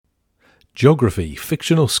geography,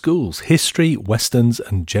 fictional schools, history, westerns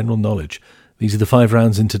and general knowledge. These are the 5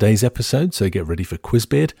 rounds in today's episode, so get ready for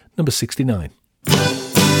Quizbeard number 69.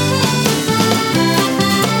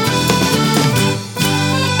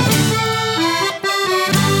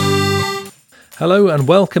 Hello and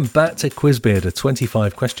welcome back to Quizbeard, a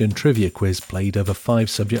 25-question trivia quiz played over 5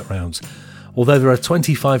 subject rounds. Although there are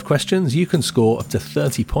 25 questions, you can score up to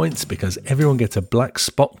 30 points because everyone gets a black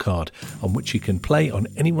spot card on which you can play on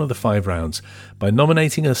any one of the 5 rounds. By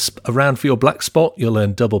nominating a round for your black spot, you'll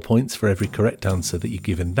earn double points for every correct answer that you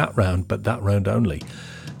give in that round, but that round only.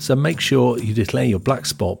 So make sure you declare your black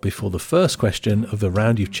spot before the first question of the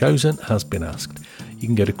round you've chosen has been asked. You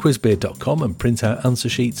can go to quizbeard.com and print out answer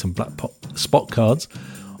sheets and black spot cards,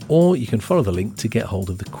 or you can follow the link to get hold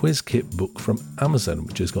of the Quiz Kit book from Amazon,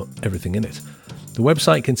 which has got everything in it. The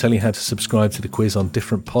website can tell you how to subscribe to the quiz on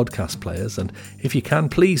different podcast players, and if you can,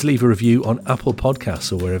 please leave a review on Apple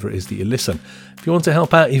Podcasts or wherever it is that you listen. If you want to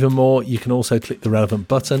help out even more, you can also click the relevant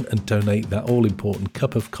button and donate that all-important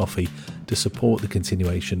cup of coffee to support the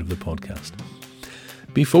continuation of the podcast.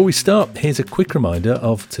 Before we start, here's a quick reminder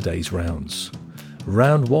of today's rounds.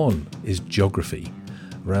 Round 1 is geography.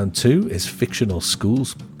 Round 2 is fictional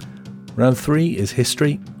schools. Round 3 is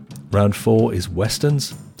history. Round 4 is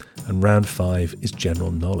westerns. And round 5 is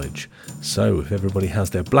general knowledge. So if everybody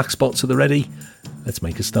has their black spots at the ready, let's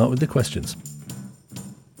make a start with the questions.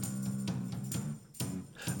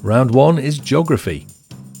 Round 1 is geography.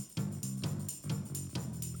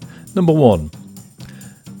 Number 1.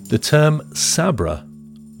 The term Sabra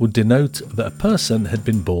would denote that a person had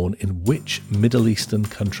been born in which Middle Eastern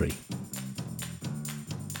country?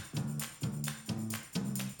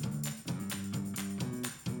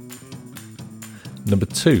 Number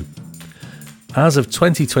 2. As of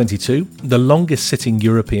 2022, the longest sitting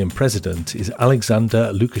European president is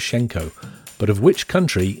Alexander Lukashenko, but of which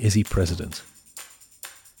country is he president?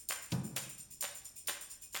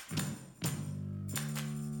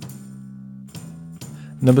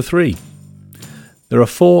 Number 3. There are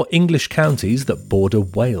 4 English counties that border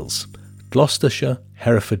Wales: Gloucestershire,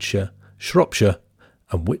 Herefordshire, Shropshire,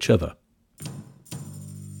 and which other?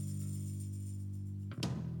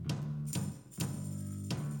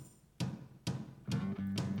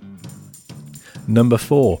 Number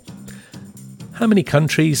 4. How many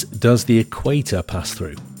countries does the equator pass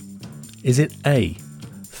through? Is it A,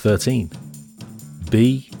 13,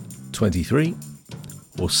 B, 23,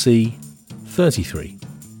 or C, 33?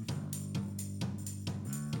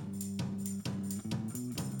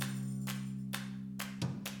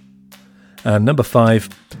 And number 5.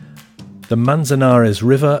 The Manzanares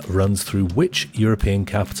River runs through which European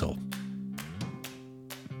capital?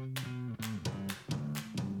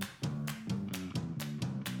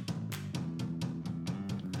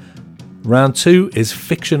 Round 2 is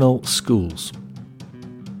fictional schools.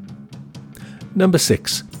 Number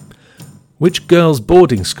 6. Which girls'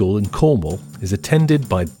 boarding school in Cornwall is attended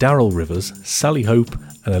by Daryl Rivers, Sally Hope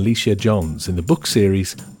and Alicia Johns in the book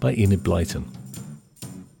series by Enid Blyton?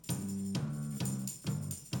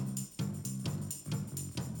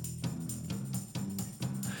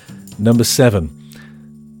 Number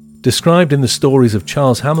 7. Described in the stories of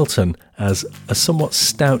Charles Hamilton as a somewhat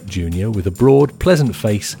stout junior with a broad, pleasant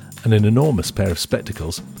face and an enormous pair of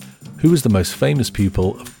spectacles, who was the most famous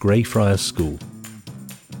pupil of Greyfriars School?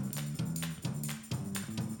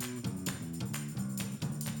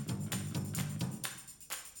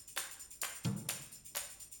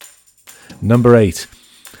 Number 8.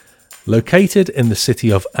 Located in the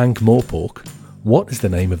city of Ankh-Morpork, what is the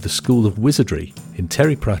name of the School of Wizardry in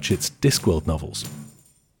Terry Pratchett's Discworld novels?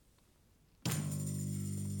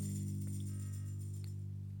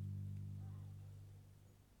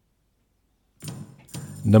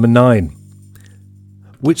 Number 9.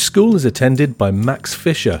 Which school is attended by Max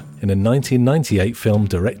Fisher in a 1998 film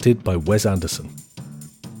directed by Wes Anderson?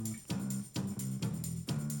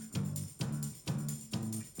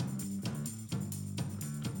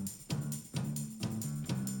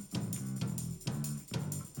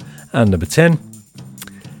 And number 10.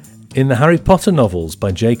 In the Harry Potter novels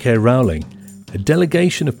by J.K. Rowling, a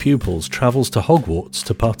delegation of pupils travels to Hogwarts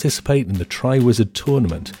to participate in the Triwizard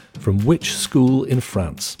Tournament from which school in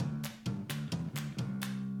France?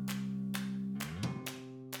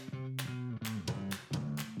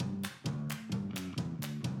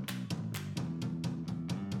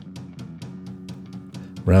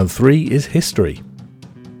 Round 3 is history.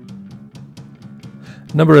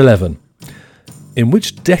 Number 11. In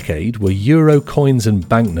which decade were euro coins and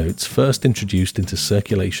banknotes first introduced into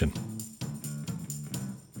circulation?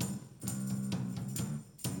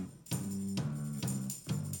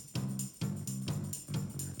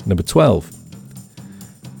 Number 12.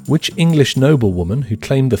 Which English noblewoman who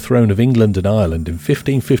claimed the throne of England and Ireland in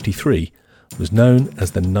 1553 was known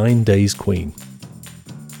as the 9 Days Queen?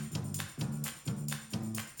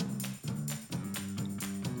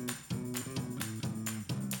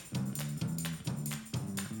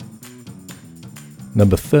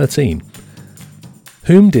 Number 13.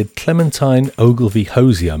 Whom did Clementine Ogilvy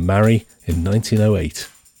Hosier marry in 1908?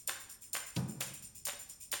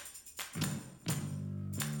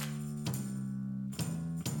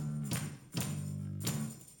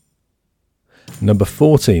 Number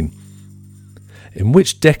 14. In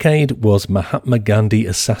which decade was Mahatma Gandhi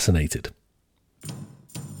assassinated?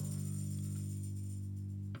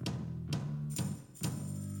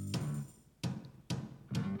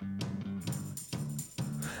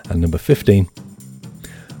 And number 15.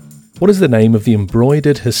 What is the name of the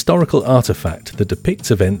embroidered historical artefact that depicts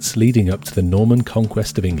events leading up to the Norman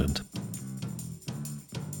conquest of England?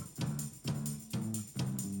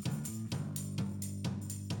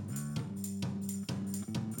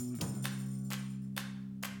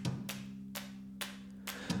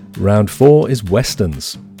 Round 4 is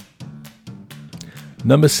Westerns.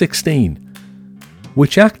 Number 16.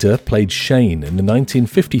 Which actor played Shane in the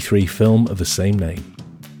 1953 film of the same name?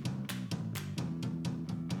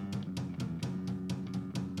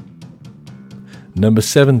 Number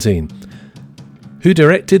 17. Who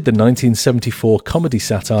directed the 1974 comedy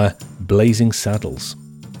satire Blazing Saddles?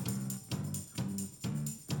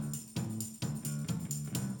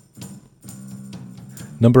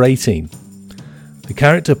 Number 18. The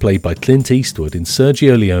character played by Clint Eastwood in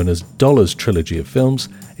Sergio Leone's Dollars trilogy of films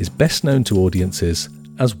is best known to audiences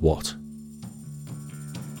as what?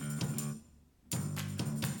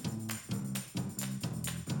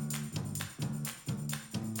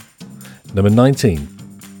 Number 19.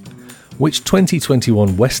 Which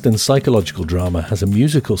 2021 Western psychological drama has a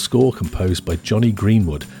musical score composed by Johnny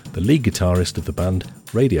Greenwood, the lead guitarist of the band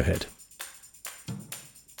Radiohead?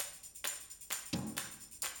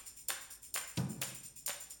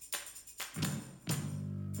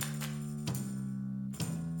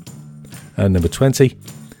 And number 20.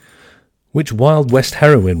 Which Wild West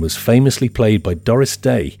heroine was famously played by Doris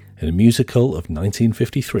Day in a musical of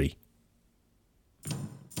 1953?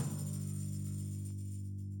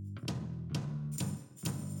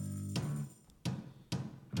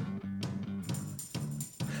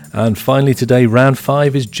 And finally today, round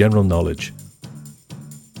 5 is general knowledge.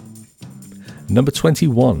 Number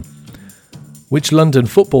 21. Which London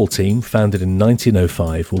football team, founded in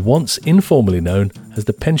 1905, were once informally known as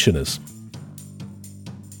the Pensioners?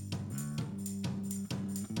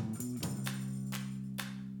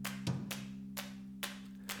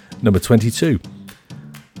 Number 22.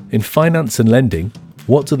 In finance and lending,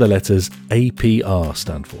 what do the letters APR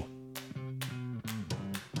stand for?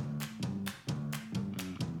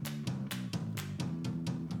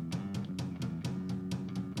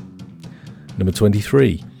 Number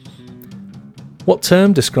 23. What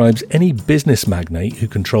term describes any business magnate who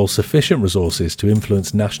controls sufficient resources to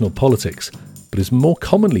influence national politics, but is more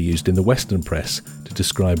commonly used in the Western press to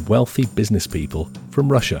describe wealthy business people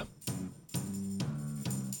from Russia?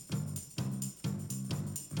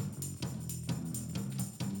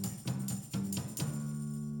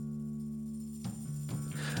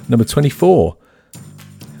 Number 24.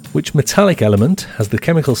 Which metallic element has the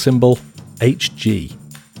chemical symbol Hg?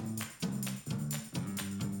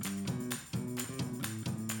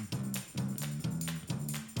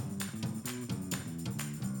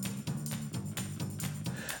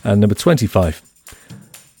 And number 25.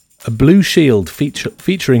 A blue shield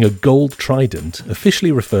featuring a gold trident,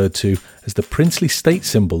 officially referred to as the princely state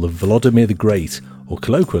symbol of Volodymyr the Great, or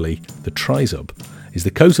colloquially the trizub, is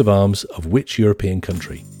the coat of arms of which European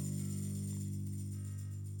country?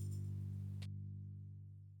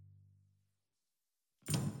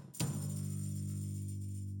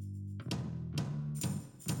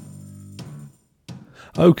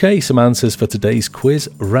 Okay, some answers for today's quiz.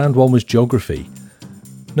 Round 1 was geography.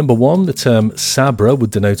 Number 1, the term Sabra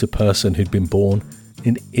would denote a person who'd been born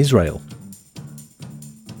in Israel.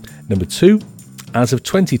 Number 2, as of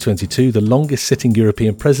 2022, the longest sitting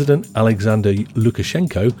European president, Alexander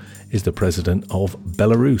Lukashenko, is the president of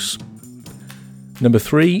Belarus. Number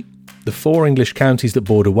 3, the 4 English counties that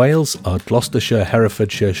border Wales are Gloucestershire,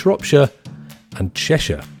 Herefordshire, Shropshire and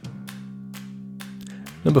Cheshire.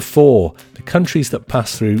 Number 4, the countries that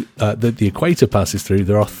pass through, that the equator passes through,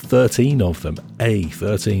 there are 13 of them.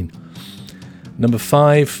 13. Number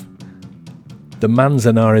 5, the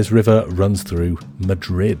Manzanares River runs through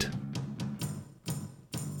Madrid.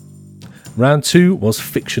 Round 2 was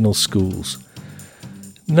fictional schools.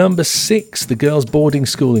 Number 6, the girls' boarding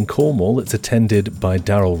school in Cornwall that's attended by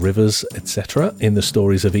Daryl Rivers, etc. in the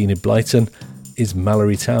stories of Enid Blyton is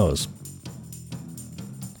Mallory Towers.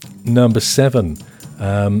 Number 7,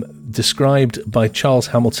 described by Charles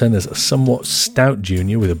Hamilton as a somewhat stout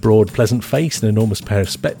junior with a broad, pleasant face and an enormous pair of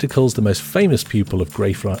spectacles, the most famous pupil of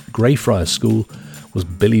Greyfriars School was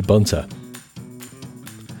Billy Bunter.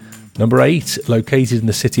 Number 8, located in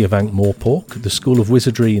the city of Ankh-Morpork, the School of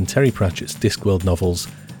Wizardry in Terry Pratchett's Discworld novels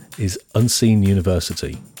is Unseen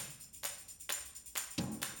University.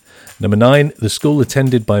 Number 9, the school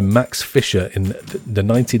attended by Max Fisher in the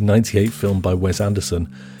 1998 film by Wes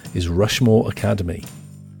Anderson is Rushmore Academy.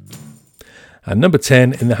 And number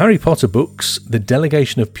 10, in the Harry Potter books, the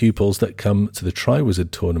delegation of pupils that come to the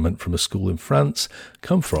Triwizard Tournament from a school in France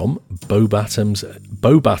come from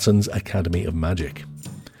Beauxbaton's Academy of Magic.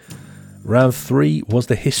 Round 3 was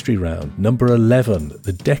the history round. Number 11,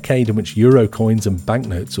 the decade in which euro coins and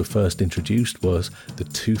banknotes were first introduced was the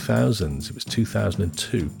 2000s. It was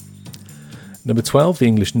 2002. Number 12, the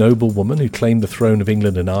English noblewoman who claimed the throne of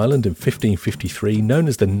England and Ireland in 1553, known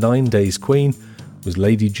as the 9 Days Queen, was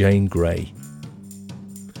Lady Jane Grey.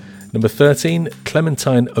 Number 13,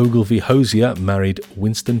 Clementine Ogilvy Hosier married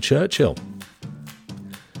Winston Churchill.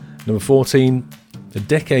 Number 14, the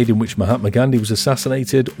decade in which Mahatma Gandhi was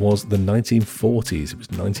assassinated was the 1940s. It was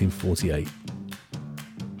 1948.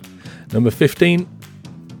 Number 15,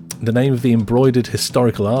 the name of the embroidered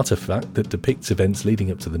historical artefact that depicts events leading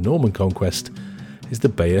up to the Norman conquest is the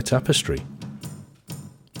Bayeux Tapestry.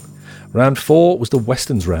 Round 4 was the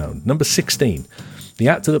Westerns round. Number 16, the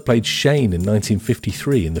actor that played Shane in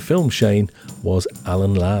 1953 in the film Shane was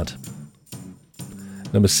Alan Ladd.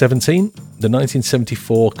 Number 17, the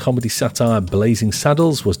 1974 comedy satire Blazing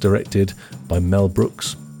Saddles was directed by Mel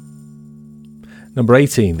Brooks. Number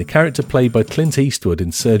 18, the character played by Clint Eastwood in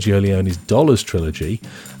Sergio Leone's Dollars trilogy,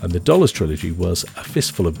 and the Dollars trilogy was A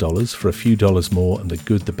Fistful of Dollars, For a Few Dollars More, and The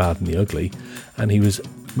Good, the Bad and the Ugly, and he was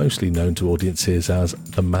mostly known to audiences as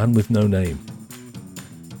The Man with No Name.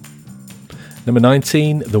 Number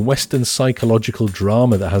 19, the Western psychological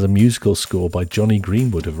drama that has a musical score by Johnny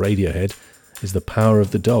Greenwood of Radiohead is The Power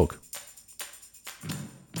of the Dog.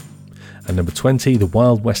 And number 20, the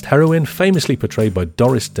Wild West heroine, famously portrayed by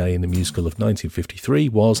Doris Day in the musical of 1953,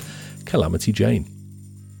 was Calamity Jane.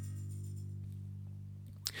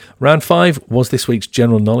 Round 5 was this week's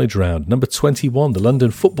general knowledge round. Number 21, the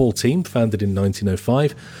London football team, founded in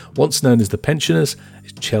 1905, once known as the Pensioners,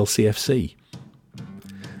 is Chelsea FC.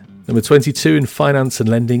 Number 22, in finance and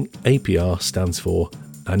lending, APR stands for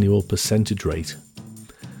annual percentage rate.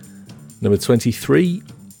 Number 23,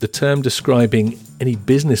 the term describing any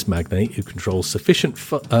business magnate who controls sufficient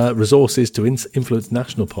resources to influence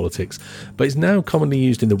national politics, but is now commonly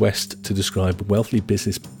used in the West to describe wealthy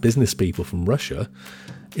business people from Russia,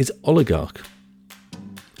 is oligarch.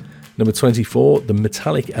 Number 24, the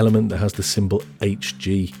metallic element that has the symbol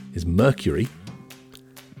Hg is mercury.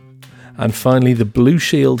 And finally, the blue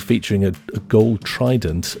shield featuring a gold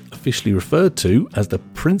trident, officially referred to as the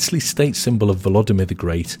princely state symbol of Volodymyr the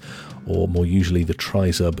Great, or more usually the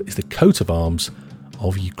trizub, is the coat of arms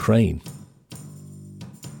of Ukraine.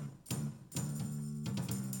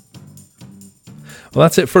 Well,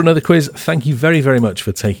 that's it for another quiz. Thank you very, very much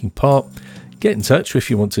for taking part. Get in touch if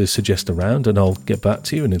you want to suggest a round, and I'll get back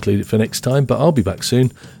to you and include it for next time. But I'll be back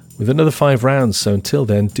soon with another 5 rounds. So until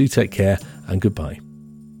then, do take care and goodbye.